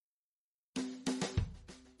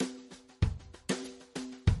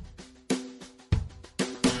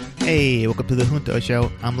Hey, welcome to the Junto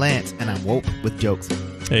Show. I'm Lance, and I'm woke with jokes.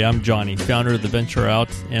 Hey, I'm Johnny, founder of the Venture Out,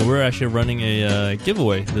 and we're actually running a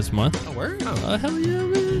giveaway this month. Oh, word? Hell yeah,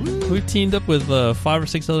 man. We've teamed up with 5 or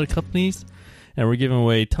 6 other companies, and we're giving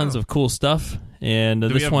away tons of cool stuff. And Do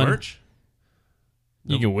this we have one, merch?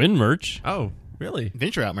 you can win merch. Oh, really?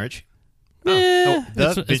 Venture Out merch. Yeah,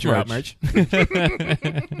 The Venture Out merch. Did I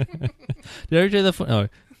ever tell you that? Oh,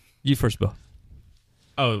 you first, Bo.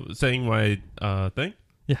 Oh, saying my thing?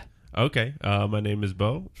 Yeah. Okay. My name is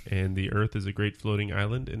Bo, and the Earth is a great floating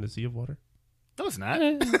island in a sea of water. No, it's not.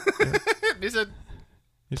 Eh. It's a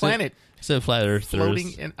planet So flat Earth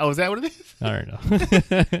floating in... Oh, is that what it is? I don't know.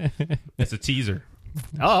 It's a teaser.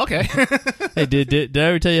 Oh, okay. Hey, did I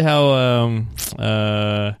ever tell you how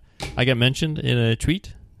I got mentioned in a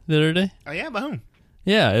tweet the other day? Oh, yeah? By whom?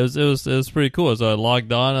 Yeah, it was pretty cool. So I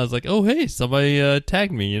logged on. I was like, oh, hey, somebody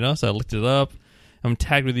tagged me, So I looked it up. I'm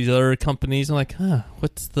tagged with these other companies. I'm like,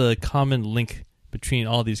 what's the common link between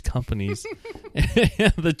all these companies?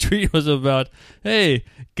 The tweet was about, hey,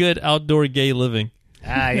 good outdoor gay living.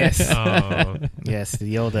 Ah, yes. Oh, Yes,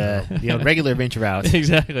 the old regular Venture Out.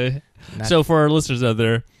 Exactly. Not- So for our listeners out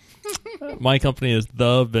there, my company is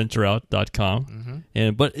theventureout.com.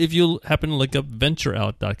 But if you happen to look up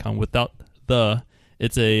ventureout.com without the,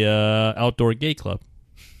 it's a outdoor gay club,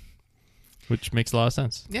 which makes a lot of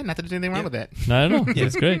sense. Yeah, not that there's anything wrong with that. I don't know.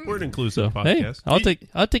 It's great. we're an inclusive So, hey, podcast.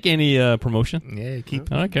 I'll take any promotion. Yeah,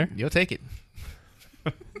 keep... I don't care. You'll take it.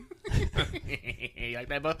 You like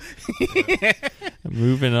that, Bo?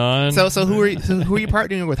 Moving on. So who are you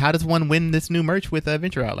partnering with? How does one win this new merch with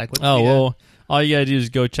Venture Out? Like, what's Oh, well, all you got to do is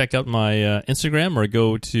go check out my Instagram or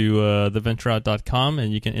go to theventureout.com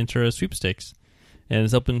and you can enter a sweepstakes. And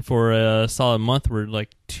it's open for a solid month. We're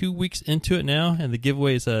like 2 weeks into it now, and the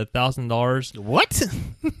giveaway is $1,000. What?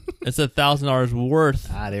 It's $1,000 worth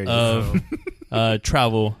There you of go.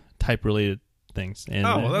 travel type related things. And,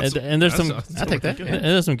 Oh, well, that's- and there's some I'll take that. good. Yeah. and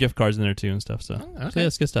there's some gift cards in there too and stuff. So, okay. so yeah,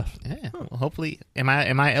 it's good stuff. Yeah. Well, hopefully, am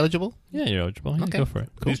I eligible? Yeah, you're eligible. Yeah, Okay. go for it.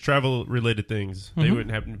 These travel-related things, they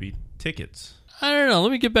wouldn't happen to be tickets. I don't know.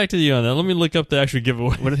 Let me get back to you on that. Let me look up the actual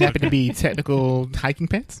giveaway. Would it happen to be technical hiking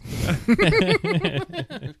pants?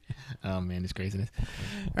 Oh, man, this craziness.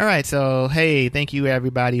 All right, so, hey, thank you,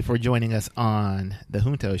 everybody, for joining us on the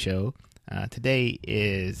Junto Show. Today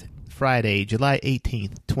is Friday, July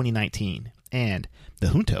 18th, 2019, and the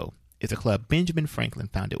Junto is a club Benjamin Franklin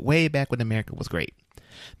founded way back when America was great.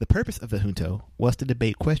 The purpose of the Junto was to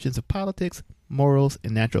debate questions of politics, morals,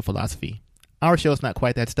 and natural philosophy. Our show is not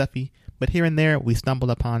quite that stuffy, but here and there we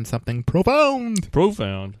stumble upon something profound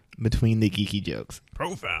Profound. between the geeky jokes.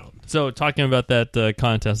 Profound. So, talking about that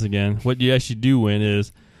contest again, what you actually do win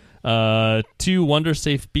is 2 Wonder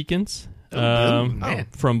Safe beacons man.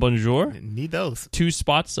 from Bonjour, Need those. 2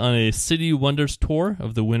 spots on a City Wonders tour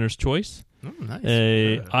of the winner's choice, Nice.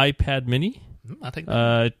 a iPad Mini, I'll take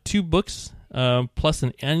that. 2 books, plus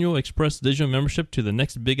an annual Express Digital membership to the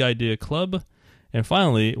Next Big Idea Club, and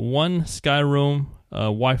finally 1 Skyroam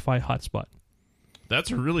Wi-Fi hotspot.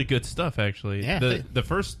 That's really good stuff, actually. Yeah. The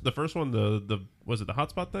first one, the was it the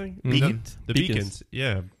hotspot thing? Beacons. The Beacons. beacons.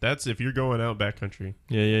 Yeah, that's if you're going out backcountry,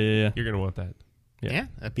 Yeah. you're gonna want that. Yeah,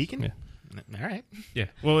 a beacon? Yeah. All right. Yeah.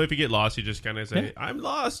 Well, if you get lost, you just kind of say, Yeah. "I'm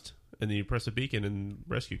lost," and then you press a beacon, and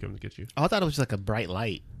rescue comes to get you. Oh, I thought it was just like a bright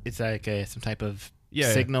light. It's like some type of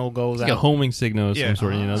Yeah. signal goes It's like out. a homing signal of some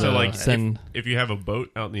sort, So that like, send. if you have a boat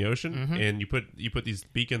out in the ocean and you put these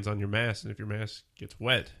beacons on your mast, and if your mast gets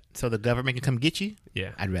wet, So the government can come get you?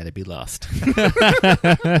 yeah. I'd rather be lost.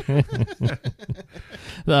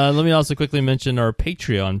 Let me also quickly mention our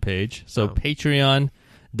Patreon page. So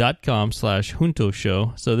patreon.com/Junto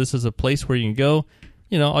Show. So this is a place where you can go.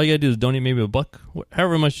 All you got to do is donate maybe $1,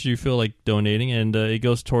 however much you feel like donating, and it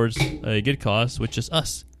goes towards a good cause, which is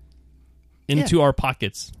us, into our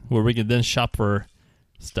pockets, where we can then shop for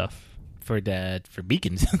stuff. for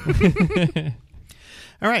beacons.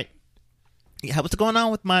 All right. Yeah, what's going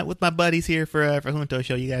on with my buddies here for Junto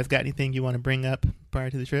Show? You guys got anything you want to bring up prior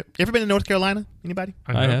to the trip? Ever been to North Carolina? Anybody?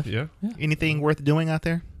 I have. Yeah. Anything worth doing out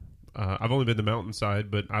there? I've only been to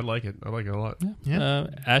Mountainside, but I like it. I like it a lot. Yeah.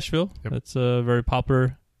 Asheville. Yep. That's a very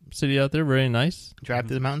popular city out there. Very nice. Drive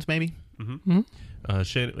through the mountains, maybe?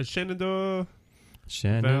 Shenandoah.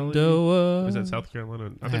 Shenandoah. Is that South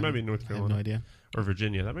Carolina? I think it might be North I have Carolina no idea. or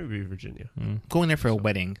Virginia. That might be Virginia. Going there for a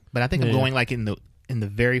wedding, but I think I'm Yeah. going like in the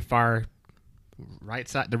very far right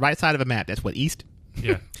side, the right side of a map. That's what, east?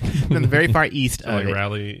 Yeah. In the very far east. So like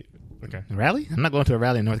Raleigh. Okay. Raleigh? I'm not going to a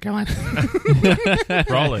rally in North Carolina.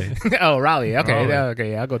 Raleigh. Oh, Raleigh. Okay. Raleigh. Yeah,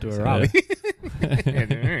 okay. Yeah, I'll go to a Raleigh.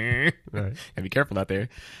 Right. Gotta be careful out there.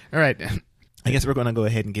 All right. I guess we're going to go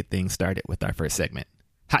ahead and get things started with our first segment.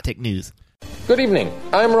 Hot Tech News. Good evening.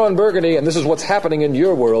 I'm Ron Burgundy, and this is what's happening in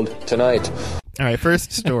your world tonight. All right,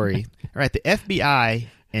 first story. All right, the FBI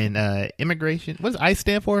and immigration, what does ICE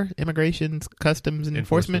stand for? Immigration, Customs, and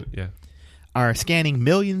Enforcement? Yeah. Are scanning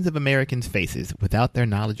millions of Americans' faces without their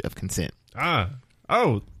knowledge of consent.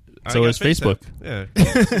 Oh. So is Facebook. Yeah.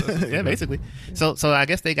 Yeah, basically. So I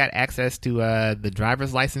guess they got access to the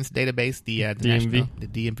driver's license database, the DMV. the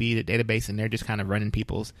DMV database, and they're just kind of running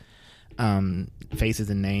people's faces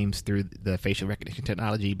and names through the facial recognition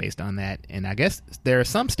technology based on that. And I guess there are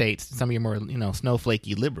some states, some of your more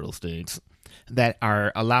snowflakey liberal states, that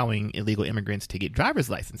are allowing illegal immigrants to get driver's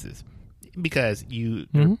licenses because you're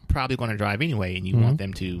probably going to drive anyway, and you want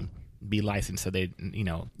them to be licensed so they,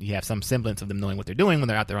 you have some semblance of them knowing what they're doing when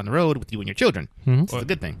they're out there on the road with you and your children. It's a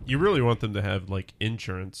good thing. You really want them to have like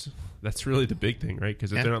insurance. That's really the big thing, right?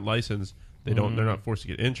 Because if they're not licensed, they're not forced to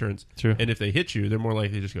get insurance. True. And if they hit you, they're more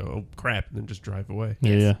likely to just go, "Oh crap," and then just drive away.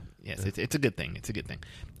 Yeah. Yes, it's a good thing. It's a good thing.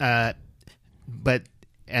 But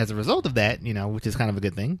as a result of that, which is kind of a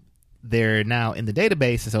good thing, they're now in the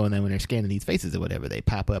database. So then when they're scanning these faces or whatever, they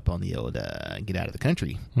pop up on the old get out of the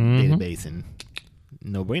country database, and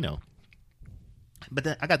no bueno. But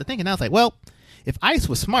then I got to thinking, I was like, well, if ICE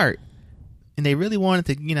was smart and they really wanted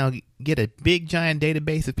to, get a big giant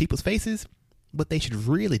database of people's faces, what they should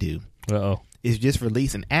really do is just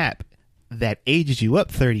release an app that ages you up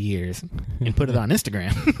 30 years and put it on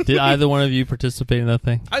Instagram. Did either one of you participate in that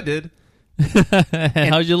thing? I did.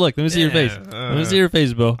 How'd you look? Let me see your face. Let me see your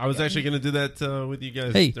face, Bo. I was actually going to do that with you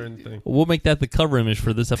guys during the thing. We'll make that the cover image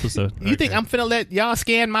for this episode. You think I'm finna let y'all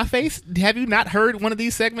scan my face? Have you not heard one of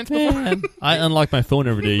these segments before? Man, I unlock my phone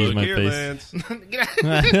every day to use Look my here, face. Lance.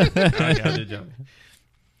 I got it, Johnny.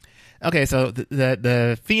 Okay, so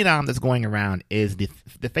the phenom that's going around is the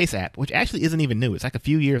Face app, which actually isn't even new. It's like a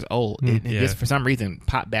few years old. It just for some reason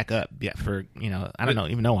popped back up. Yeah, for I don't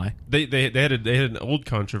even know why. They had an old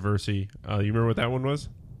controversy. You remember what that one was?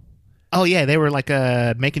 Oh yeah, they were like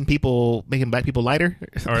making black people lighter.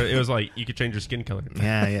 Or it was like you could change your skin color.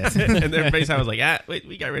 Yeah, yes. And their face, I was like, wait,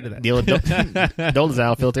 we got rid of that. The old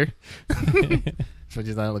Dolezal filter. So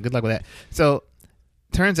just good luck with that. So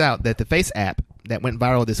turns out that the Face app that went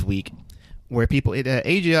viral this week, where people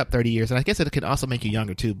age you up 30 years, and I guess it could also make you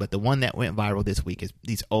younger too. But the one that went viral this week is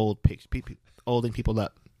these old pictures, olding people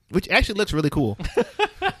up, which actually looks really cool.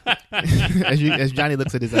 as Johnny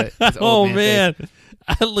looks at his old man, face.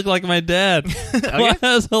 I look like my dad. Yeah?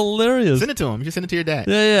 That's hilarious. Send it to him. Just send it to your dad.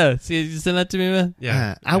 Yeah. See, you send that to me, man.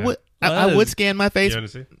 Yeah, I would. I would scan my face. You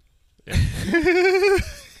want to see? Yeah.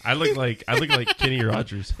 I look like Kenny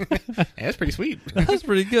Rogers. Yeah, that's pretty sweet. That's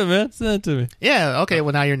pretty good, man. Send that to me. Yeah. Okay.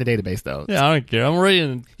 Well, now you're in the database, though. Yeah, I don't care. I'm already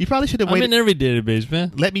in. You probably should have I'm waited. in every database,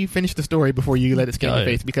 man. Let me finish the story before you let it scan your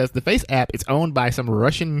face, because the Face app is owned by some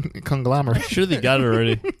Russian conglomerate. Sure, they got it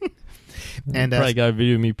already. And probably got a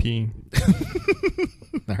video of me peeing.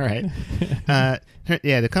 All right.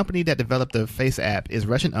 The company that developed the Face app is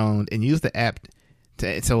Russian owned and used the app.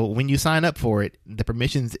 So when you sign up for it, the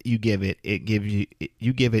permissions you give it,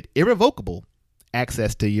 you give it irrevocable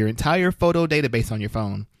access to your entire photo database on your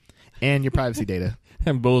phone and your privacy data.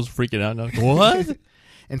 And Bo's freaking out now. What?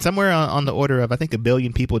 And somewhere on the order of, I think, 1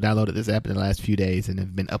 billion people downloaded this app in the last few days and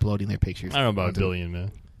have been uploading their pictures. I don't know about 1 billion,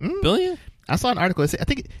 man. Billion? I saw an article. I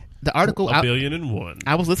think the article. 1,000,000,001.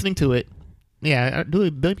 I was listening to it. Yeah, do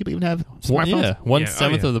 1 billion people even have smartphones? Yeah,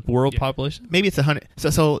 1/7 of the world population. Maybe it's 100.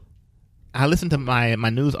 So I listened to my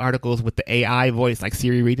news articles with the AI voice, like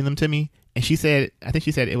Siri reading them to me, and I think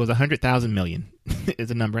she said it was 100,000 million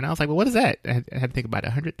is a number, and I was like, well, what is that? I had to think about it.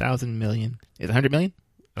 100,000 million is 100 million?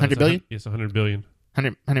 100 billion? Yes, 100 billion.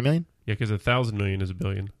 100 million? Yeah, because 1,000 million is a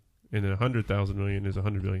billion, and then 100,000 million is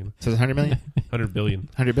 100 billion. So it's 100 million? 100 billion.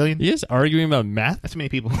 100 billion? You guys arguing about math? That's too many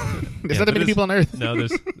people. There's not that many people on Earth. No,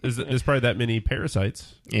 there's probably that many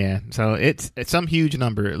parasites. Yeah, so it's some huge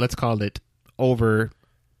number. Let's call it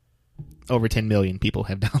over 10 million people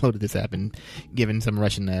have downloaded this app and given some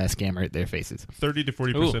Russian scammer their faces. 30 to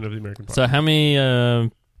 40% of the American population. So how many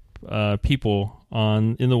people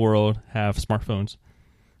in the world have smartphones,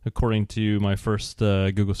 according to my first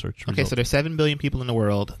Google search result? Okay, so there's 7 billion people in the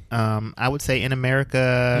world. I would say in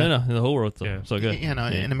America... No, in the whole world. So good.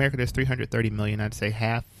 In America there's 330 million. I'd say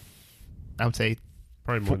half... I would say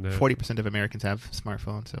probably more than that. 40% of Americans have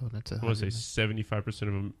smartphones, so that's I want to say 75%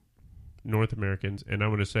 of North Americans, and I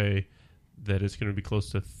want to say that it's going to be close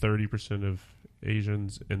to 30% of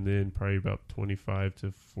Asians, and then probably about 25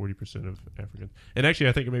 to 40% of Africans. And actually,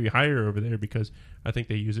 I think it may be higher over there because I think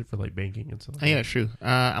they use it for like banking and stuff. Yeah, that's true.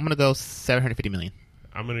 I'm gonna go 750 million.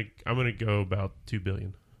 I'm gonna go about 2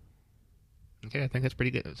 billion. Okay, I think that's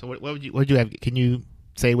pretty good. So what would you have? Can you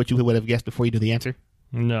say what you would have guessed before you do the answer?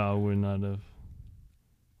 No, we would not have.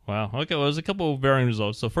 Wow. Okay, well, there's a couple of varying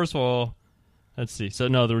results. So first of all, let's see. So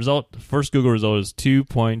no, the first Google result is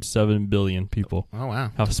 2.7 billion people Oh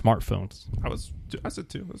wow, have smartphones. I said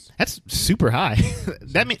 2. that's super high.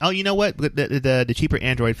 That means you know what? The cheaper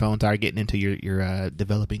Android phones are getting into your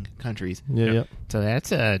developing countries. Yeah. So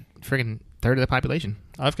that's a freaking third of the population.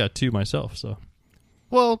 I've got 2 myself, so.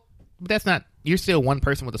 Well, that's not. You're still one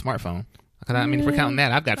person with a smartphone. 'Cause I mean, if we're counting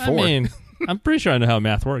that, I've got 4. I mean, I'm pretty sure I know how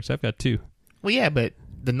math works. I've got 2. Well, yeah, but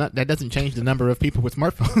that doesn't change the number of people with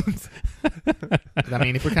smartphones. 'Cause, I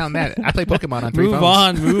mean, if we're counting that, I play Pokemon on 3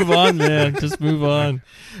 phones. Move on, man. Just move on.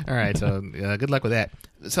 All right, so good luck with that.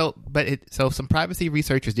 So some privacy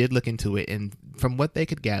researchers did look into it, and from what they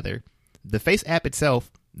could gather, the Face app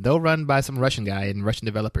itself, though run by some Russian guy and Russian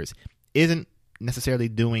developers, isn't necessarily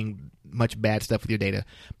doing much bad stuff with your data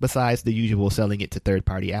besides the usual selling it to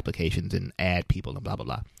third-party applications and ad people and blah, blah,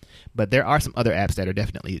 blah. But there are some other apps that are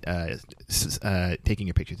definitely taking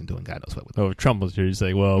your pictures and doing God knows what with them. Oh, if Trump was here, he'd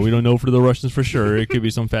say, well, we don't know for the Russians for sure. It could be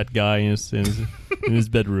some fat guy in his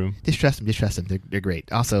bedroom. Just trust them. They're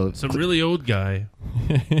great. Also, Some really old guy.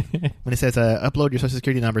 when it says upload your social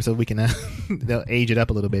security number so we can they'll age it up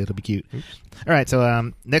a little bit, it'll be cute. All right,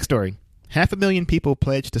 so next story. 500,000 people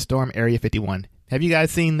pledged to storm Area 51. Have you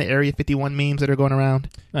guys seen the Area 51 memes that are going around?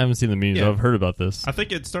 I haven't seen the memes. Yeah. I've heard about this. I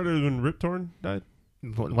think it started when Rip Torn died.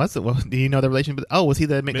 What's it? Well, do you know the relation? Oh, was he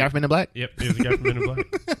the guy from Men in Black? Yep, he was the guy from Men in Black.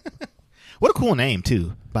 What a cool name,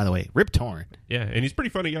 too, by the way. Rip Torn. Yeah, and he's a pretty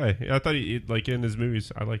funny guy. I thought he like in his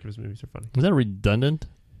movies. I like his movies are funny. Is that redundant?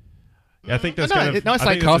 Yeah, I think that's no, kind of. no, it's I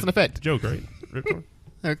like think cause that's and a effect. joke, right? Rip Torn.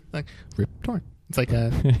 Like Rip Torn. It's like I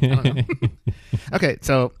don't know. Okay,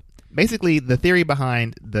 so basically the theory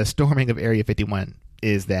behind the storming of Area 51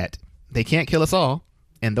 is that they can't kill us all,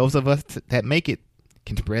 and those of us that make it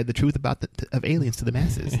can spread the truth about of aliens to the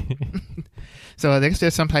masses. So I guess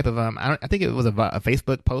there's some type of I think it was a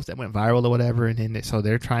Facebook post that went viral or whatever, and then so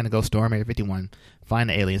they're trying to go storm Area 51, find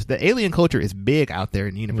the aliens. The alien culture is big out there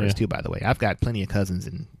in the universe too. By the way, I've got plenty of cousins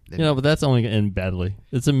and. But that's only going to end badly.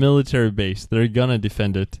 It's a military base. They're going to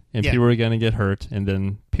defend it, and people are going to get hurt, and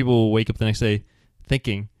then people will wake up the next day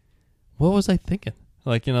thinking, what was I thinking?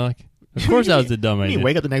 Of course that was a dumb idea. You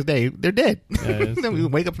wake up the next day, they're dead. Yeah, Then we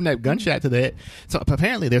wake up from that gunshot to the head. So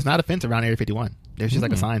apparently there's not a fence around Area 51. There's just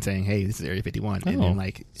like a sign saying, hey, this is Area 51. And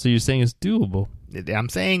then So you're saying it's doable? I'm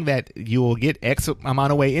saying that you will get X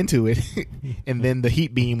amount of way into it, and then the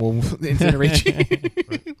heat beam will incinerate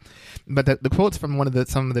you. But the quotes from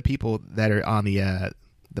some of the people that are on the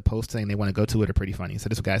post saying they want to go to it are pretty funny. So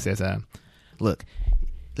this guy says, look,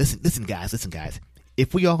 listen guys.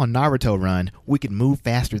 If we all Naruto run, we can move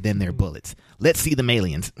faster than their bullets. Let's see them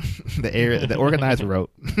aliens. The organizer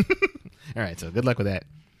wrote. All right, so good luck with that.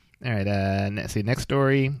 All right, let's see, next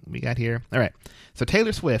story we got here. All right, so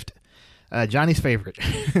Taylor Swift, Johnny's favorite,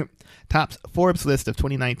 tops Forbes list of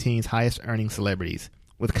 2019's highest earning celebrities,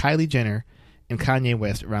 with Kylie Jenner and Kanye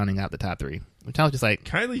West rounding out the top 3. Which I was just like,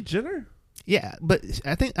 Kylie Jenner? Yeah, but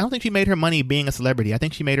I don't think she made her money being a celebrity. I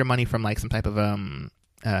think she made her money from like some type of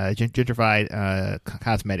gentrified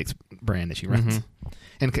cosmetics brand that she runs.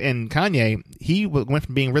 And Kanye, he went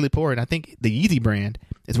from being really poor, and I think the Yeezy brand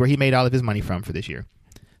is where he made all of his money from for this year.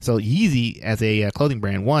 So Yeezy as a clothing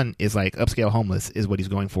brand, one is like upscale homeless is what he's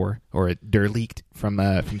going for, or derelict from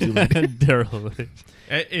Zoolander. Derelict.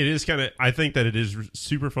 It is kind of. I think that it is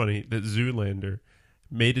super funny that Zoolander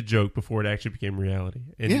made a joke before it actually became reality.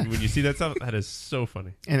 And when you see that stuff, that is so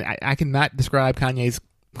funny. And I cannot describe Kanye's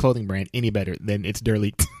clothing brand any better than it's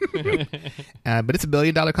derelict. But it's $1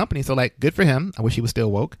 billion company, so like good for him. I wish he was still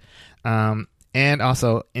woke. And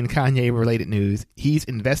also in Kanye related news, he's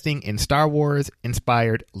investing in Star Wars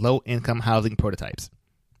inspired low income housing prototypes.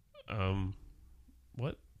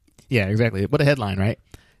 What? Yeah, exactly. What a headline, right?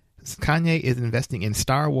 Kanye is investing in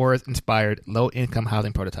Star Wars inspired low income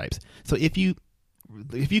housing prototypes. So if you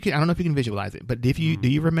can, I don't know if you can visualize it, but do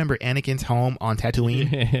you remember Anakin's home on Tatooine?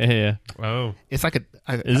 Yeah. Oh, it's like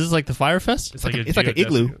is this like the Firefest? It's like an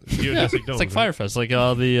igloo. Geodesic dome, it's like Firefest, like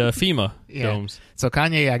the FEMA domes. So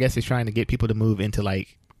Kanye, I guess, is trying to get people to move into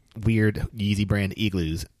like weird Yeezy brand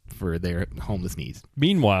igloos for their homeless needs.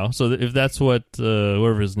 Meanwhile, so if that's what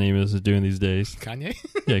whoever his name is doing these days, Kanye.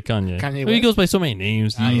 Yeah, Kanye. Kanye Well, he goes by so many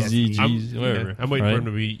names. Yeezy, yes. Jeezy, whatever. Yeah, I'm waiting for him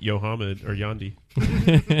to be Yohammed or Yandi.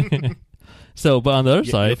 So, but on the other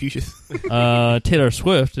side, Fuchsias. Taylor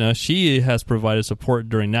Swift, she has provided support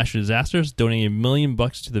during natural disasters, donating $1 million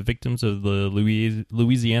to the victims of the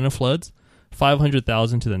Louisiana floods,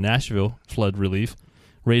 $500,000 to the Nashville flood relief,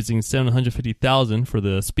 raising $750,000 for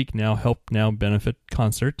the Speak Now, Help Now benefit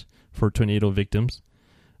concert for tornado victims.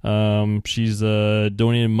 She's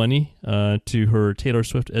donated money to her Taylor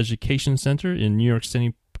Swift Education Center in New York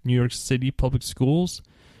City public schools,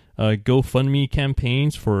 GoFundMe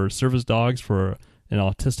campaigns for service dogs for an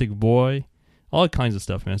autistic boy, all kinds of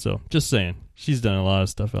stuff, man. So just saying, she's done a lot of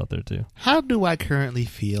stuff out there too. How do I currently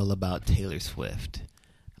feel about Taylor Swift?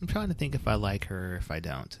 I'm trying to think if I like her or if I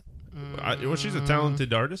don't. Well, she's a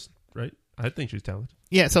talented artist, right? I think she's talented.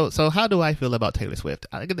 Yeah, so how do I feel about Taylor Swift?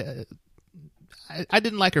 I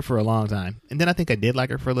didn't like her for a long time, and then I think I did like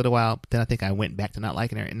her for a little while, but then I think I went back to not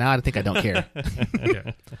liking her, and now I think I don't care.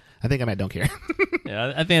 Yeah. I think I don't care. Yeah,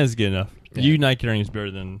 I think that's good enough. Yeah. You not caring is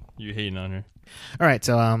better than you hating on her. All right,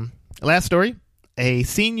 so last story. A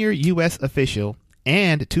senior U.S. official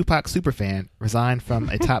and Tupac superfan resigned from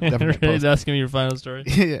a top government post. That's going to be your final story?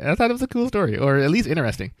 Yeah, I thought it was a cool story, or at least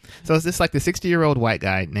interesting. So it's just like the 60-year-old white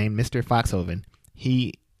guy named Mr. Foxhoven.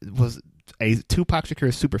 He was a Tupac Shakur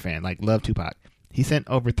superfan, like loved Tupac. He sent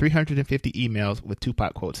over 350 emails with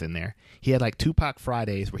Tupac quotes in there. He had like Tupac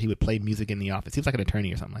Fridays where he would play music in the office. He was like an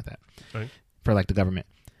attorney or something like that, Right. for like the government.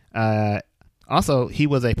 Also, he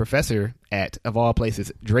was a professor at, of all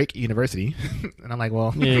places, Drake University. And I'm like,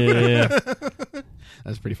 well, Yeah.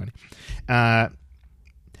 that's pretty funny.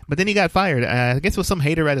 But then he got fired. I guess it was some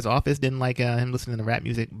hater at his office, didn't like him listening to rap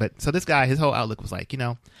music. But so this guy, his whole outlook was like,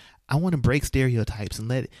 I want to break stereotypes and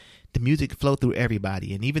let the music flow through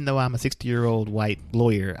everybody. And even though I'm a 60-year-old white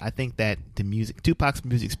lawyer, I think that Tupac's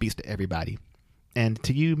music speaks to everybody. And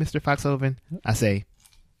to you, Mr. Foxhoven, I say,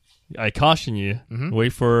 I caution you. Mhm.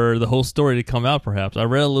 Wait for the whole story to come out, perhaps. I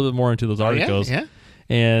read a little bit more into those articles. Yeah?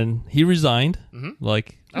 And he resigned. Mhm.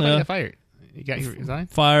 Like, I thought he got fired. You resigned?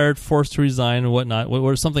 fired, forced to resign, and whatnot.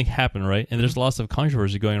 Where something happened, right? And there's lots of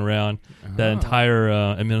controversy going around that Oh. entire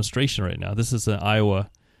administration right now. This is an Iowa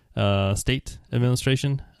state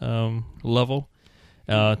administration level.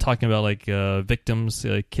 Talking about like victims,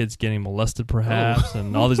 kids getting molested, perhaps,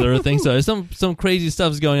 and all these other things. So there's some crazy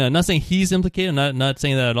stuff is going on. Not saying he's implicated. Not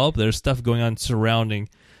saying that at all. But there's stuff going on surrounding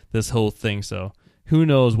this whole thing. So who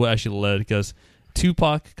knows what actually led? Because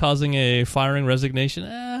Tupac causing a firing, resignation.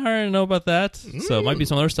 I don't know about that. So it might be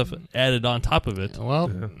some other stuff added on top of it. Well,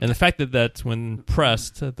 Yeah. And the fact that when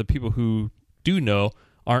pressed, the people who do know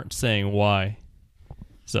aren't saying why.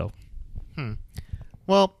 So.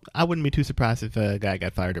 Well, I wouldn't be too surprised if a guy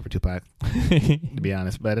got fired over Tupac, to be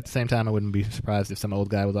honest. But at the same time, I wouldn't be surprised if some old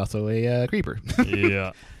guy was also a creeper.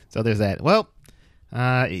 Yeah. So there's that. Well,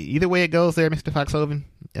 either way it goes there, Mr. Foxhoven,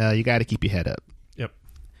 you got to keep your head up. Yep.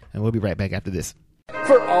 And we'll be right back after this.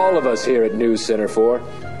 For all of us here at News Center 4,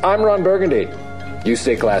 I'm Ron Burgundy. You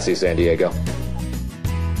stay classy, San Diego.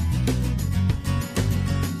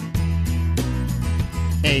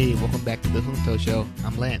 Hey, welcome back to the Junto Show.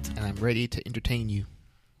 I'm Lance, and I'm ready to entertain you.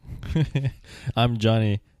 I'm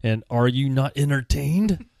Johnny, and are you not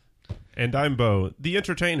entertained? And I'm Bo, the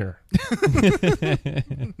entertainer.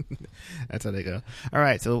 That's how they go. All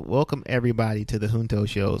right, so welcome everybody to the Junto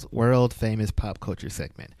Show's world-famous pop culture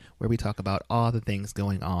segment, where we talk about all the things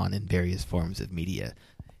going on in various forms of media.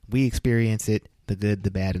 We experience it, the good,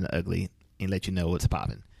 the bad, and the ugly, and let you know what's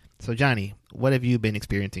popping. So, Johnny, what have you been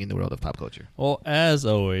experiencing in the world of pop culture? Well, as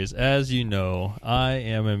always, you know, I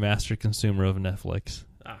am a master consumer of Netflix.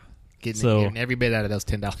 Getting every bit out of those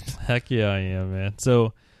 $10. Heck yeah, I am, man.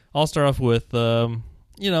 So I'll start off with,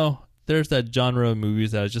 there's that genre of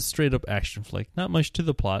movies that is just straight up action flick. Not much to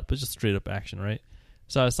the plot, but just straight up action, right?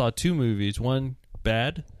 So I saw two movies, one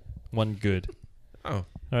bad, one good. Oh. All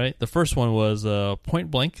right. The first one was Point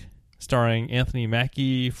Blank, starring Anthony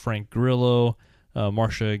Mackie, Frank Grillo,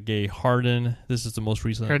 Marcia Gay Harden. This is the most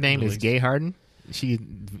recent. Her name is release. Gay Harden. She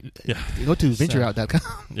Yeah. go to ventureout.com.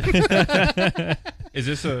 Is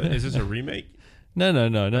this a remake? No.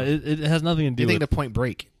 It has nothing to You do think with. the Point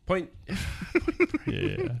Break? Point. Yeah.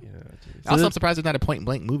 Yeah, geez. So Also, that- I'm surprised there's not a Point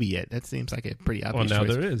Blank movie yet. That seems like a pretty Well, obvious now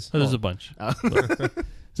choice. there is. Oh, there's a bunch. Oh.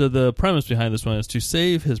 So the premise behind this one is to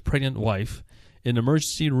save his pregnant wife. An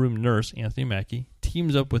emergency room nurse, Anthony Mackie,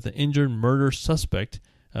 teams up with an injured murder suspect,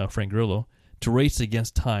 Frank Grillo, to race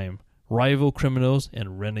against time, rival criminals,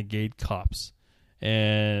 and renegade cops.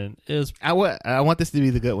 And I want this to be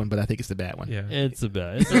the good one, but I think it's the bad one. Yeah. it's a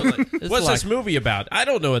bad. What's this movie about? I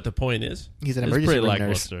don't know what the point is. He's an It's emergency pretty room nurse.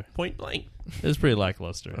 lackluster. Point blank. It's pretty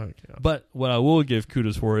lackluster. Okay. But what I will give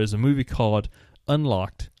kudos for is a movie called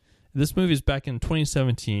Unlocked. This movie is back in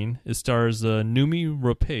 2017. It stars Noomi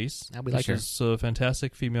Rapace, Ah, we like which her. is a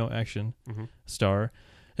fantastic female action Mhm. star.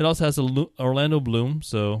 It also has Orlando Bloom,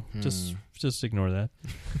 so just ignore that.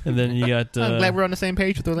 And then you got I'm glad we're on the same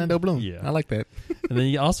page with Orlando Bloom. Yeah. I like that. and then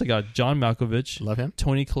you also got John Malkovich, Love him.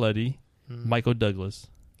 Tony Colletti, Michael Douglas.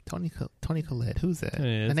 Tony Collette. Who's that? Yeah,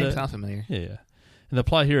 that it's name that- sounds familiar. Yeah. And the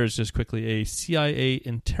plot here is just quickly a CIA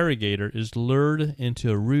interrogator is lured into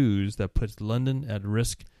a ruse that puts London at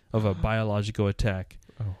risk of a biological attack.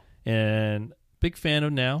 Oh. And big fan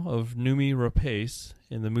of Noomi Rapace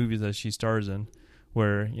in the movies that she stars in,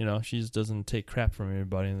 where, you know, she just doesn't take crap from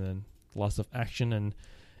anybody, and then lots of action and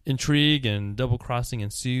intrigue and double crossing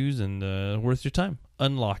ensues, and worth your time.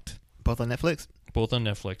 Unlocked. Both on Netflix. Both on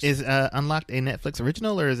Netflix. Is Unlocked a Netflix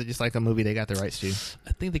original, or is it just like a movie they got the rights to?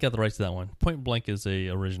 I think they got the rights to that one. Point Blank is a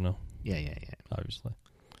original, Yeah. obviously.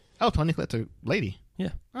 Oh, Toni Collette's a lady. Yeah.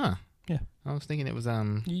 Huh. Yeah. I was thinking it was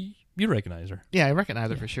You recognize her. Yeah, I recognize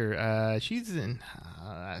her for sure. She's in.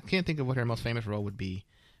 I can't think of what her most famous role would be.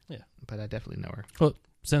 Yeah. But I definitely know her. Well,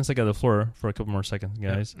 since I got the floor for a couple more seconds,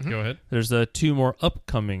 guys, Go ahead. there's 2 more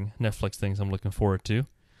upcoming Netflix things I'm looking forward to.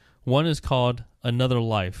 One is called Another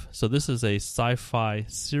Life. So this is a sci-fi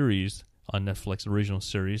series on Netflix, original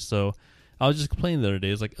series. So I was just complaining the other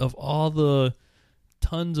day. It's like, of all the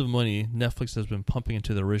tons of money Netflix has been pumping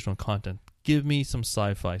into the original content, give me some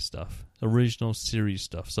sci-fi stuff, original series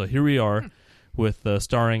stuff. So here we are with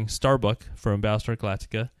starring Starbuck from Battlestar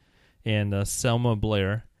Galactica and Selma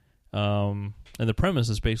Blair. And the premise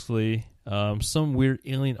is basically some weird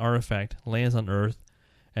alien artifact lands on Earth,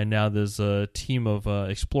 and now there's a team of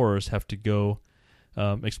explorers have to go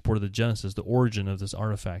explore the genesis, the origin of this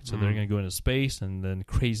artifact. So they're going to go into space, and then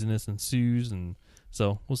craziness ensues, and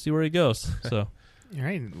so we'll see where it goes. So All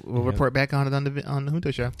right. We'll report back on it on the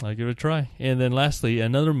Junto Show. I'll give it a try. And then lastly,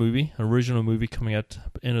 another movie, original movie coming out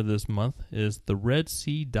end of this month is The Red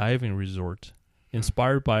Sea Diving Resort.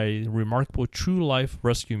 Inspired by remarkable true-life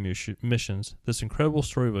rescue missions, this incredible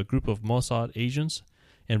story of a group of Mossad agents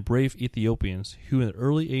and brave Ethiopians who in the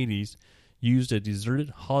early 80s used a deserted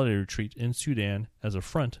holiday retreat in Sudan as a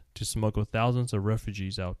front to smuggle thousands of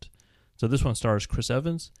refugees out. So this one stars Chris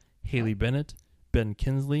Evans, Haley Bennett, Ben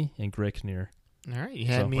Kingsley, and Greg Kinnear. All right. You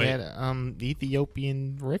had So, me wait. at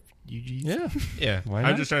Ethiopian refugees. Yeah. Yeah. Why I'm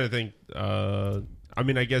not? just trying to think. I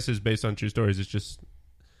mean, I guess it's based on true stories. It's just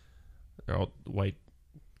they're all white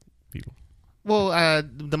people. Well,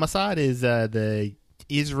 the Mossad is the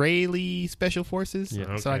Israeli Special Forces.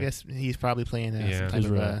 Yeah. So I Okay. guess he's probably playing Yeah. some type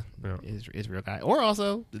Israel. of Yeah. Israel guy. Or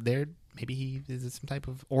also, maybe he is some type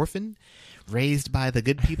of orphan raised by the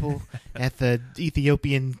good people at the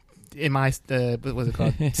Ethiopian what was it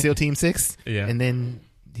called? SEAL Team 6. Yeah. And then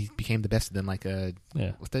he became the best of them. Like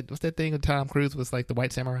Yeah. what's that thing with Tom Cruise was like the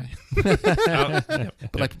White Samurai, Yep.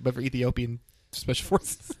 but for Ethiopian Special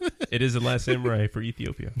Forces. It is the last samurai for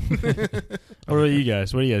Ethiopia. What about you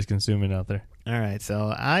guys? What are you guys consuming out there? All right, so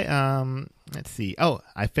I let's see. Oh,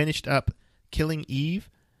 I finished up Killing Eve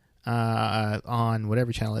on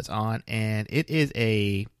whatever channel it's on, and it is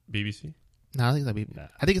a BBC. no, I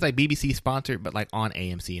think it's like BBC sponsored, but like on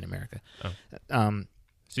AMC in America. Oh. It's-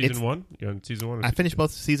 Season 1? You're on season 1? Or I season finished two?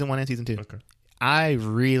 both season 1 and season 2. Okay. I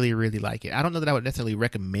really, really like it. I don't know that I would necessarily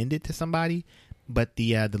recommend it to somebody, but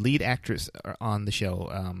the lead actress on the show,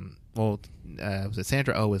 was it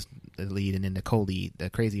Sandra Oh was the lead, and then the co-lead, the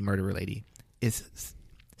crazy murderer lady, has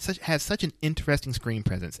such an interesting screen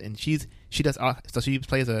presence, and she plays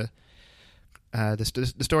the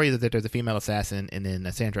story is that there's a female assassin, and then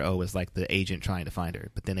Sandra Oh is like the agent trying to find her,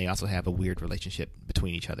 but then they also have a weird relationship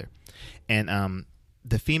between each other, and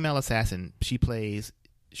the female assassin she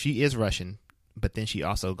is Russian, but then she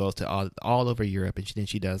also goes to all over Europe, and then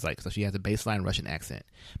she does so she has a baseline Russian accent,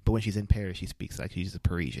 but when she's in Paris she speaks like she's a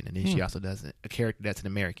Parisian, and then she also does a character that's an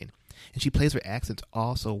American, and she plays her accents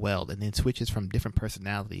all so well, and then switches from different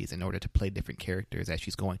personalities in order to play different characters as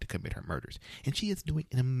she's going to commit her murders, and she is doing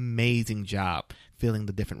an amazing job filling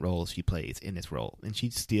the different roles she plays in this role, and she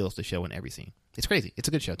steals the show in every scene. It's crazy. It's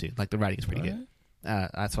a good show too. Like the writing is pretty good.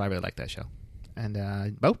 That's why I really like that show.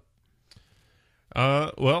 And Bo?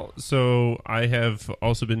 Well, so I have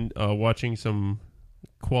also been watching some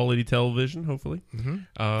quality television, hopefully. Mm-hmm.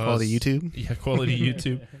 Quality YouTube? Yeah, quality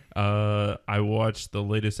YouTube. I watched the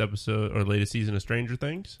latest episode or latest season of Stranger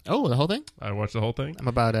Things. Oh, the whole thing? I watched the whole thing. I'm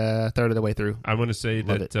about a third of the way through. I want to say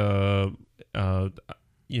Love that,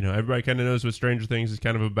 everybody kind of knows what Stranger Things is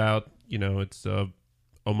kind of about. It's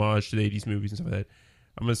homage to the 80s movies and stuff like that.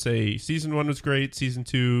 I'm going to say season 1 was great. Season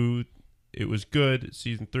 2, it was good.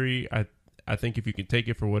 Season 3, I think if you can take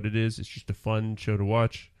it for what it is, it's just a fun show to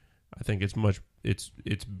watch. I think it's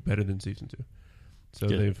better than season 2. So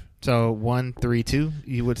Good. So 1, 3, 2,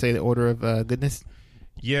 you would say the order of goodness?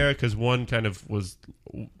 Yeah, because 1 kind of was,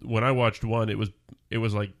 when I watched 1, it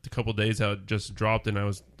was like a couple days how it just dropped, and I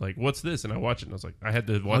was like, "What's this?" And I watched it, and I was like, I had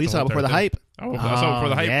to watch. You saw it before the hype? I saw it before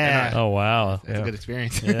the hype. Yeah. And Oh, wow. That's a good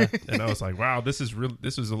experience. Yeah. and I was like, "Wow, this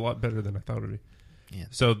was a lot better than I thought it would be." Yeah.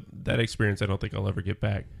 So that experience, I don't think I'll ever get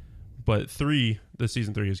back. But the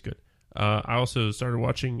season 3 is good. I also started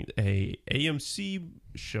watching a AMC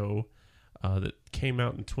show that came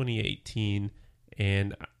out in 2018,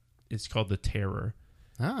 and it's called The Terror.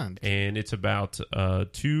 Ah, And it's about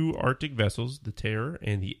 2 Arctic vessels, the Terror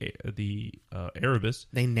and the Erebus.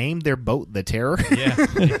 they named their boat the Terror. Yeah.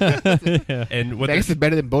 And what I guess it's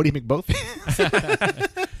better than Bodie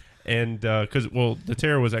McBoatface. and because the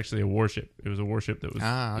Terror was actually a warship. It was a warship that was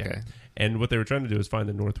Okay. yeah. And what they were trying to do is find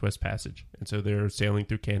the Northwest Passage, and so they're sailing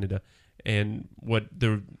through Canada. And what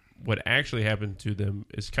actually happened to them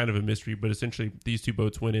is kind of a mystery. But essentially, these 2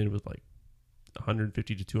 boats went in with like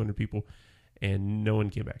 150 to 200 people, and no one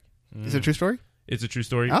came back. Is it a true story? It's a true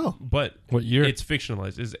story. Oh. But What year? it's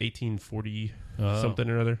fictionalized. It's 1840 something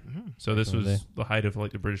or other. So this was the height of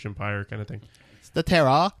like the British Empire kind of thing. It's the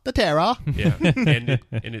Terror. The Terror. Yeah,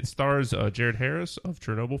 and it stars Jared Harris of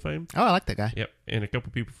Chernobyl fame. Oh, I like that guy. Yep, and a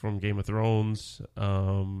couple people from Game of Thrones.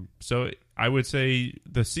 So I would say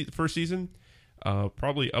the first season,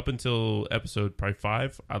 probably up until episode probably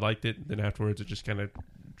 5, I liked it. Then afterwards, it just kind of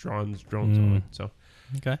drones on. So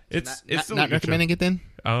Okay. it's still not a good recommending it then.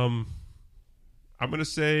 show. I'm gonna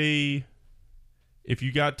say, if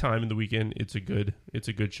you got time in the weekend, it's a good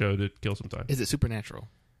show to kill some time. Is it supernatural?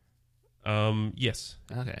 Yes,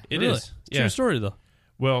 Okay. it Really? is. True story though.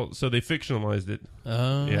 Well, so they fictionalized it.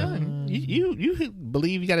 Yeah, you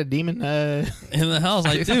believe you got a demon? In the house,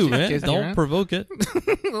 I do, man. Chasing you Don't around? provoke it.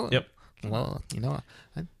 Yep. Well,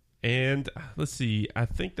 And let's see. I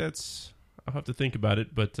think I'll have to think about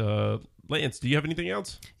it. But Lance, do you have anything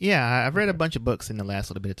else? yeah, I've read a bunch of books in the last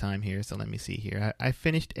little bit of time here, so let me see here. I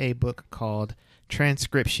finished a book called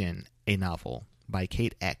Transcription, a novel by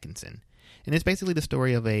Kate Atkinson, and it's basically the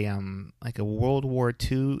story of a World War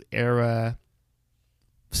II era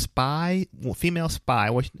spy, female spy.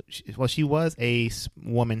 Well, she was a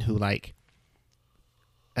woman who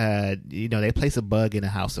they place a bug in a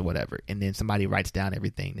house or whatever, and then somebody writes down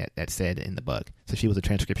everything that's said in the bug. So she was a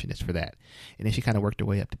transcriptionist for that, and then she kind of worked her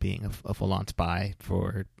way up to being a full-on spy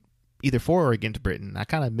for either for or against Britain. I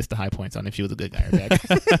kind of missed the high points on if she was a good guy or bad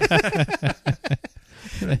guy.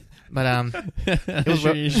 But it was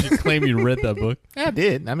you should claim you read that book. I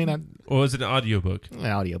did. I mean, Or was it an audiobook? an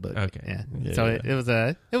audiobook. Okay. Yeah. So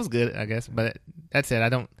it was good, I guess. But that said,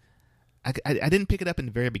 I didn't pick it up in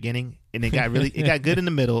the very beginning, and it got good in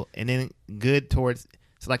the middle, and then good towards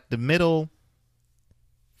the middle,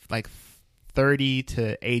 30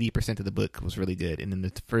 to 80% of the book was really good, and then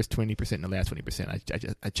the first 20% and the last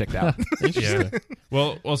 20% I checked out. Yeah.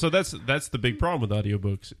 Well, so that's the big problem with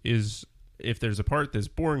audiobooks is if there's a part that's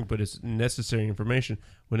boring but it's necessary information,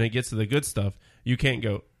 when it gets to the good stuff, you can't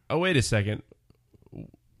go, oh, wait a second,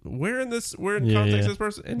 where in context is this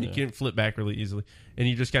person? And you can flip back really easily. And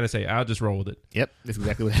you just kind of say, I'll just roll with it. Yep, that's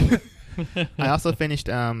exactly what happened. I also finished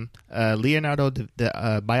Leonardo,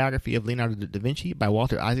 the biography of Leonardo da Vinci by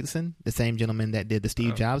Walter Isaacson, the same gentleman that did the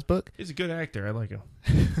Steve Jobs book. He's a good actor. I like him.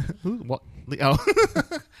 Who? I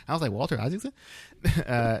was like, Walter Isaacson?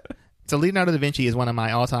 So Leonardo da Vinci is one of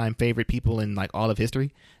my all-time favorite people in all of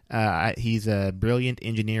history. He's a brilliant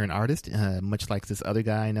engineer and artist, much like this other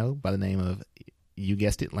guy I know by the name of, you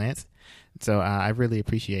guessed it, Lance. So I really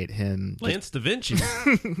appreciate him. Lance da Vinci.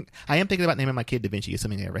 I am thinking about naming my kid Da Vinci,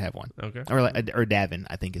 assuming I ever have one. Okay. Or Davin,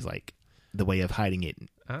 I think is the way of hiding it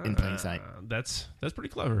in plain sight. That's pretty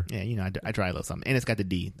clever. Yeah, I try a little something. And it's got the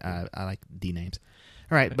D. I like D names.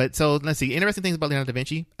 All right, but so let's see. Interesting things about Leonardo da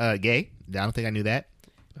Vinci. Gay. I don't think I knew that.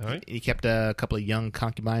 All right. He kept a couple of young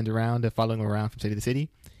concubines around, following him around from city to city.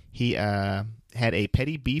 He had a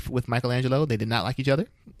petty beef with Michelangelo. They did not like each other.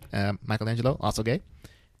 Michelangelo, also gay.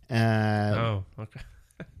 Okay.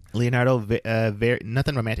 Leonardo, very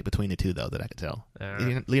nothing romantic between the two, though, that I could tell.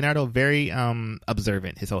 Leonardo, very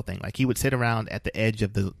observant, his whole thing. He would sit around at the edge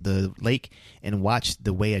of the lake and watch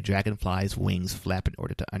the way a dragonfly's wings flap in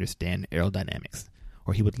order to understand aerodynamics.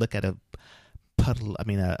 Or he would look at a puddle,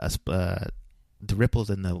 the ripples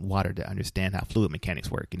in the water to understand how fluid mechanics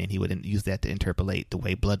work, and then he would use that to interpolate the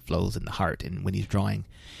way blood flows in the heart. And when he's drawing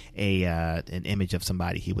an image of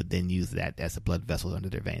somebody, he would then use that as the blood vessels under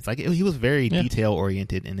their veins. He was very detail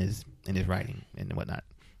oriented in his writing and whatnot.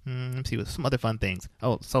 Let's see, some other fun things.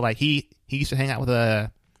 Oh, so he used to hang out with it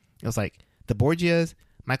was the Borgias,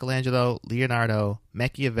 Michelangelo, Leonardo,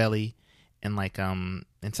 Machiavelli, and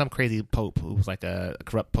and some crazy pope who was a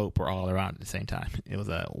corrupt pope were all around at the same time. It was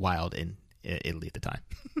wild in Italy at the time.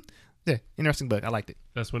 Yeah, interesting book. I liked it.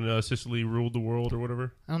 That's when Sicily ruled the world or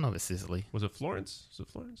whatever. I don't know if it's Sicily. Was it Florence?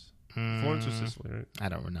 Florence or Sicily, right? I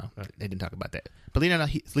don't know. Right. They didn't talk about that. But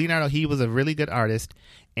Leonardo, he was a really good artist,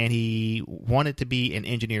 and he wanted to be an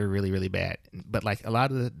engineer really, really bad. But a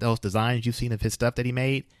lot of those designs you've seen of his stuff that he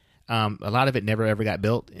made, A lot of it never ever got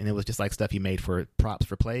built, and it was just like stuff he made for props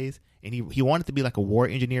for plays. And he wanted to be like a war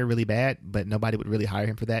engineer really bad, but nobody would really hire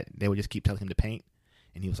him for that. They would just keep telling him to paint,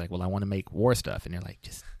 and he was like, "Well, I want to make war stuff," and they're like,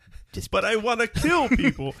 "Just." But I want to kill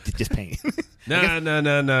people. just paint. Nah.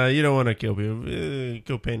 You don't want to kill people.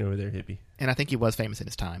 Go paint over there, hippie. And I think he was famous in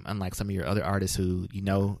his time, unlike some of your other artists who you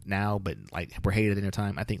know now, but like were hated in their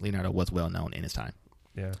time. I think Leonardo was well known in his time.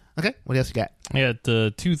 Yeah. Okay, what else you got? I got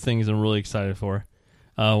two things I'm really excited for.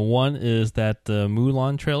 One is that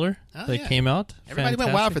Mulan trailer that came out. Everybody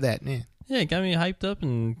went wild for that. Yeah. Yeah, it got me hyped up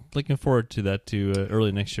and looking forward to that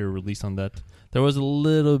early next year release on that. There was a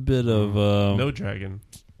little bit of no dragon.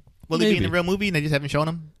 Will he be in the real movie and they just haven't shown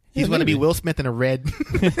him? He's going to be Will Smith in a red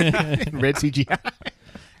CGI.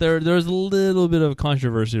 There's a little bit of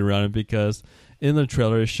controversy around it because in the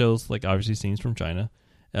trailer it shows like obviously scenes from China,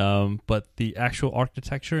 but the actual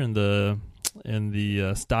architecture and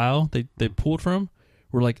the style they pulled from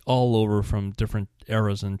were like all over from different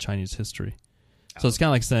eras in Chinese history. So it's kind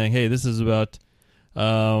of like saying, hey, this is about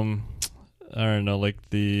I don't know, like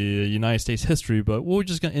the United States history, but we're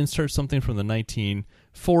just going to insert something from the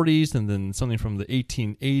 1940s and then something from the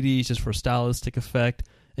 1880s just for stylistic effect.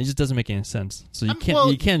 It just doesn't make any sense. So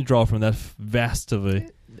you can't draw from that vast of a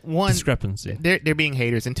discrepancy. They're being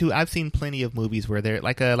haters, and two, I've seen plenty of movies where they're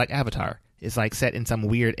like Avatar. It's like set in some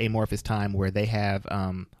weird amorphous time where they have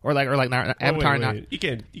Avatar. Wait. You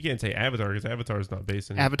can't say Avatar because Avatar is not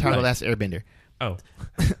based in Avatar: The Last Airbender. Oh,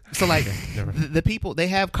 so like the people, they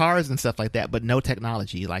have cars and stuff like that, but no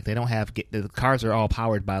technology. Like they don't have the cars are all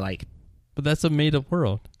powered by like. But that's a made up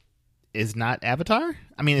world. Is not Avatar?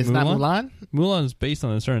 I mean, it's not Mulan. Mulan is based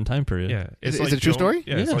on a certain time period. Yeah, is it a true story?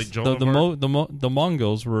 Yeah, yes. It's like the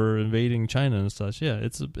Mongols were invading China and such. Yeah,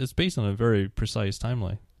 it's based on a very precise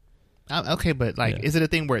timeline. Okay, but like, is it a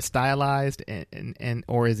thing where it's stylized, and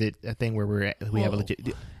or is it a thing where we have a legit?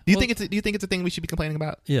 Do you think it's a thing we should be complaining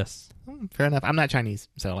about? Yes. Fair enough. I'm not Chinese,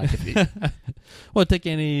 so like. Well, take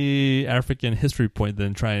any African history point,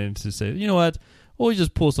 then trying to say, you know what? Well, we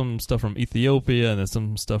just pull some stuff from Ethiopia and then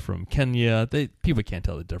some stuff from Kenya. People can't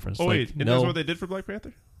tell the difference. Oh wait, and that's what they did for Black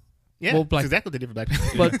Panther. Yeah, well, that's exactly what they did for Black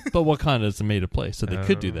Panther. but Wakanda is made a place, so they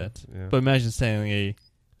could do that. Yeah. But imagine saying a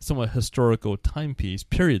somewhat historical timepiece,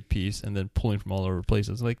 period piece, and then pulling from all over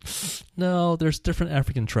places. Like, no, there's different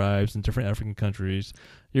African tribes and different African countries.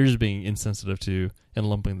 You're just being insensitive to and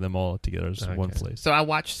lumping them all together as one place. So I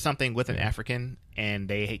watched something with an African, and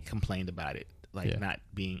they complained about it, like not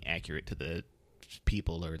being accurate to the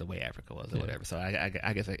people or the way Africa was or whatever. So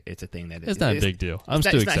I guess it's a thing that it's not a big deal.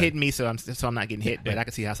 It's not hitting me, so I'm not getting hit. But I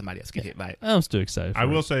can see how somebody else get hit by it. I'm still excited. I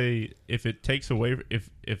will say, if it takes away,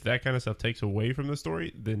 if that kind of stuff takes away from the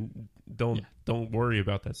story, then don't worry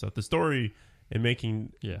about that stuff. The story and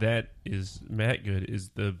making that is that good is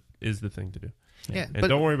the thing to do. Yeah, and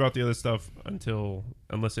don't worry about the other stuff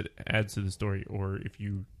unless it adds to the story, or if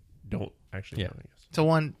you don't actually know, I guess.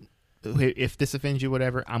 So if this offends you,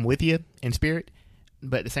 whatever, I'm with you in spirit.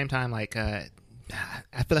 But at the same time, like, I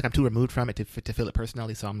feel like I'm too removed from it to feel it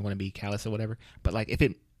personally, so I'm going to be callous or whatever. But like, if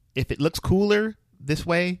it looks cooler this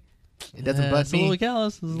way, it doesn't bug me. A little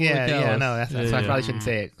callous. Yeah, no, that's so I probably shouldn't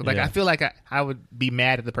say it. Like, I feel like I would be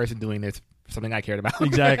mad at the person doing this for something I cared about.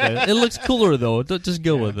 Exactly. It looks cooler though. Just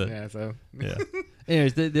go with it. Yeah. So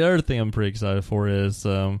Anyways, the other thing I'm pretty excited for is,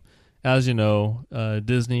 as you know,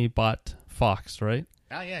 Disney bought Fox, right?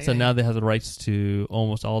 Oh, yeah. So now they have the rights to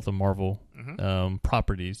almost all of the Marvel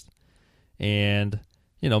properties, and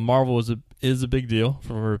Marvel is a big deal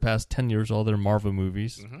for the past 10 years. All their Marvel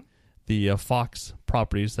movies, the Fox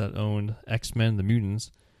properties that owned X-Men, the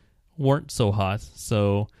Mutants, weren't so hot.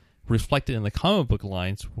 So reflected in the comic book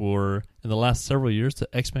lines were in the last several years, the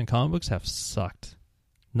X-Men comic books have sucked,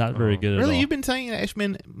 not very good at all. Really, you've been saying that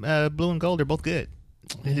X-Men Blue and Gold are both good.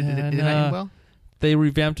 Did it not end well? They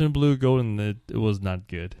revamped in Blue Gold, and it was not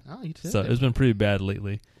good. Oh, you did. So it's been pretty bad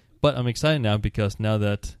lately. But I'm excited now because now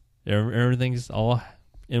that everything's all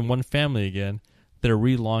in one family again, they're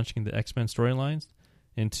relaunching the X-Men storylines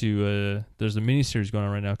into there's a miniseries going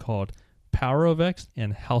on right now called Power of X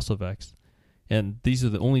and House of X. And these are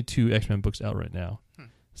the only two X-Men books out right now.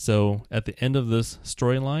 So at the end of this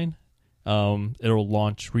storyline, it'll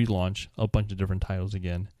relaunch a bunch of different titles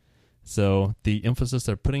again. So the emphasis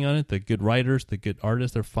they're putting on it, the good writers, the good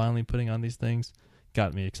artists they're finally putting on these things,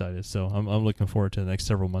 got me excited. So I'm looking forward to the next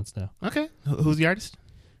several months now. Okay. Who's the artist?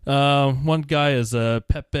 One guy is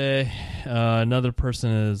Pepe. Another person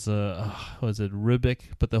is Ribic.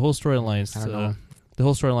 But the whole storyline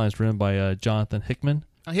is written by Jonathan Hickman.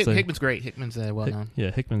 Hickman's great. Hickman's well known. Yeah,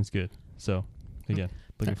 Hickman's good. So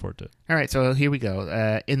looking forward to it. All right, so here we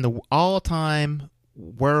go. In the all-time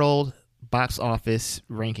world box office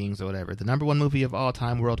rankings or whatever, the number one movie of all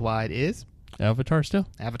time worldwide is Avatar still.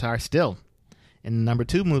 Avatar still. And the number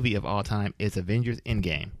two movie of all time is Avengers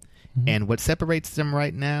Endgame. Mhm. And what separates them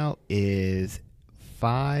right now is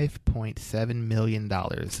 $5.7 million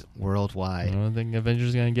worldwide. I don't think Avengers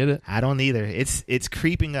is gonna get it. I don't either. It's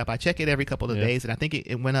creeping up. I check it every couple of Yeah. days, and I think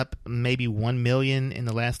it went up maybe 1 million in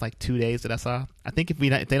the last like 2 days that I saw. I think if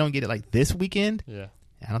they don't get it like this weekend, Yeah.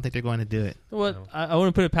 I don't think they're going to do it. What? No. I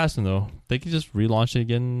wouldn't put it past them though. They could just relaunch it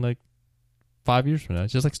again like 5 years from now.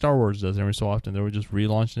 It's just like Star Wars does every so often. They would just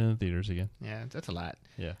relaunch it in the theaters again. Yeah, that's a lot.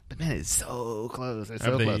 Yeah. But man, it's so close. It's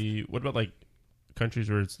Have so close. they? What about like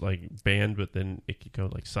countries where it's like banned, but then it could go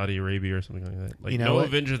like Saudi Arabia or something like that? Like You know no what?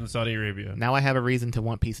 Avengers in Saudi Arabia. Now I have a reason to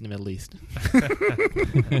want peace in the Middle East.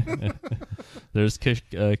 There's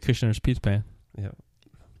Kushner's Peace Pan. Yeah.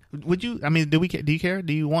 Would you? I mean, do you care?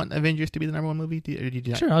 Do you want Avengers to be the number one movie? Or do you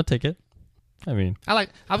not? Sure, I'll take it. I mean, I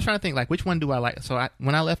was trying to think like which one do I like. So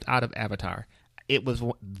when I left out of Avatar, it was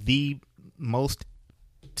the most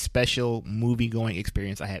special movie going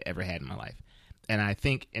experience I had ever had in my life. And I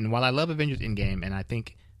think, and while I love Avengers Endgame, and I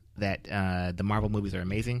think that the Marvel movies are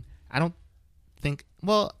amazing, I don't think.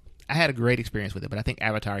 Well, I had a great experience with it, but I think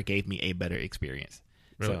Avatar gave me a better experience.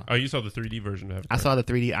 Really? So, Oh, you saw the 3D version of Avatar. I saw the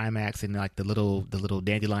 3D IMAX and like the little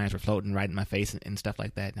dandelions were floating right in my face and stuff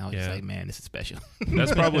like that. And I was just Yeah. like, man, this is special.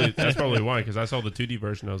 That's probably why, because I saw the 2D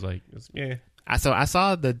version. I was like, yeah. I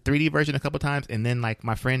saw the 3D version a couple times, and then like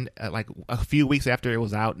my friend, like a few weeks after it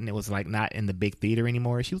was out, and it was like not in the big theater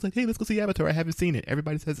anymore. She was like, "Hey, let's go see Avatar. I haven't seen it.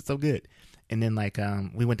 Everybody says it's so good." And then like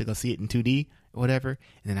we went to go see it in 2D or whatever,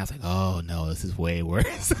 and then I was like, "Oh no, this is way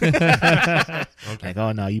worse." Like,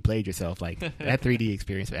 oh no, you played yourself. Like that 3D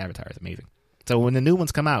experience for Avatar is amazing. So when the new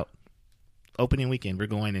ones come out, opening weekend, we're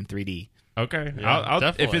going in 3D. Okay. Yeah, I'll if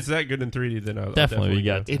definitely. it's that good in 3D, then I'll Definitely, we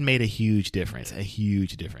got go. It made a huge difference. A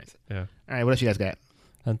huge difference. Yeah. All right, what else you guys got?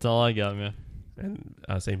 that's all I got, man. And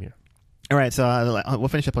same here. All right, so we'll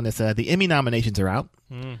finish up on this. The Emmy nominations are out.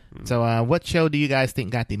 So what show do you guys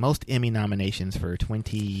think got the most Emmy nominations for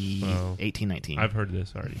 2018-19? I've heard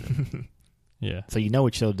this already. Yeah. So you know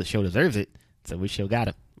which show the show deserves it. So which show got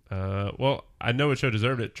it? Well, I know what show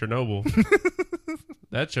deserved it. Chernobyl.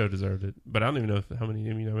 That show deserved it, but I don't even know how many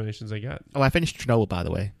Emmy nominations they got. Oh, I finished Chernobyl, by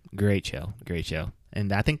the way. Great show.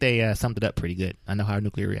 And I think they summed it up pretty good. I know how a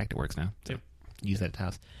nuclear reactor works now. So Yep. use that at the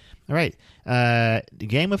house. All right.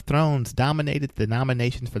 Game of Thrones dominated the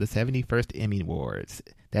nominations for the 71st Emmy Awards.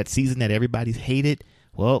 That season that everybody's hated.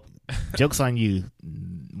 Well, joke's on you.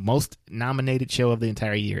 Most nominated show of the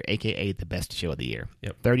entire year, a.k.a. the best show of the year.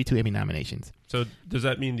 Yep. 32 Emmy nominations. So does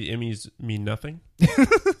that mean the Emmys mean nothing?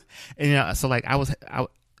 And so like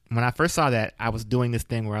when I first saw that, I was doing this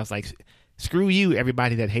thing where I was like, screw you,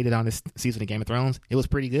 everybody that hated on this season of Game of Thrones. It was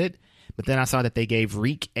pretty good. But then I saw that they gave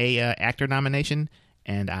Reek a actor nomination,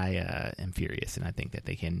 and I am furious, and I think that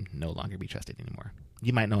they can no longer be trusted anymore.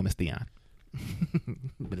 You might know him as Theon,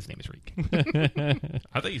 but his name is Reek.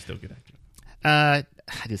 I think he's still a good actor. I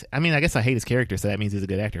guess I hate his character, so that means he's a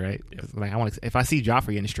good actor, right? Yep. Like if I see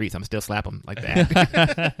Joffrey in the streets, I'm still slap him like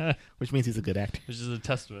that, which means he's a good actor. Which is a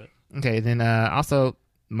testament. Okay, then also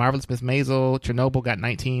Marvelous Miss Maisel, Chernobyl got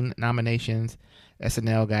 19 nominations,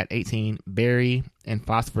 SNL got 18, Barry and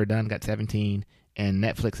Phosphor Dunn got 17, and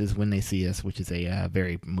Netflix's When They See Us, which is a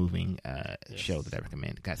very moving show that I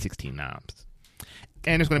recommend, got 16 noms.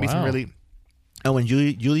 And there's going to be some Wow. really... Oh, and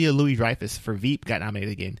Julia Louis-Dreyfus for Veep got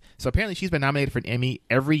nominated again. So apparently she's been nominated for an Emmy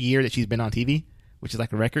every year that she's been on TV, which is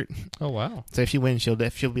like a record. Oh, wow. So if she wins, she'll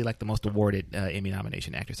be like the most awarded Emmy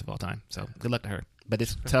nomination actress of all time. So good luck to her. But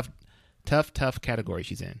it's tough category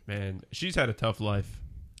she's in. Man, she's had a tough life.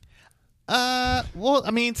 Well, I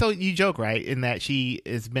mean, so you joke, right, in that she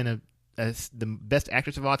has been the best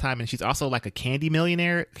actress of all time, and she's also like a candy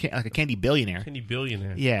millionaire, like a candy billionaire. Candy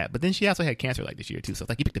billionaire. Yeah, but then she also had cancer like this year too. So it's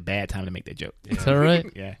like you picked a bad time to make that joke. Is that right?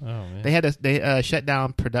 Yeah. Oh, man. They shut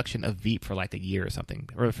down production of Veep for like a year or something,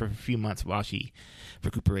 or for a few months while she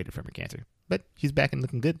recuperated from her cancer. But she's back and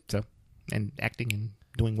looking good, so, and acting and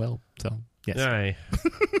doing well. So yes. Aye.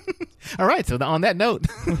 All right. So on that note,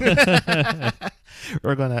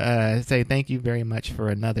 we're gonna say thank you very much for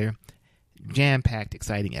another jam-packed,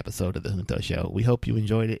 exciting episode of the Junto Show. We hope you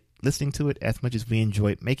enjoyed it, listening to it as much as we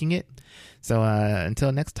enjoyed making it. So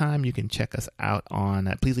until next time, you can check us out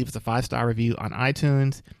on, please leave us a 5-star review on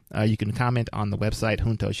iTunes. You can comment on the website,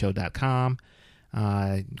 juntoshow.com.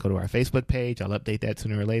 Go to our Facebook page. I'll update that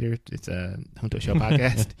sooner or later. It's a Junto Show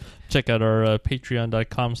podcast. Check out our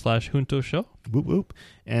patreon.com/Junto Show. Whoop, whoop.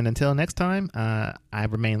 And until next time, I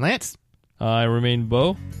remain Lance. I remain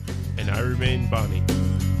Bo. And I remain Bonnie.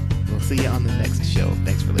 We'll see you on the next show.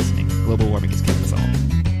 Thanks for listening. Global warming is killing us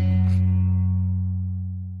all.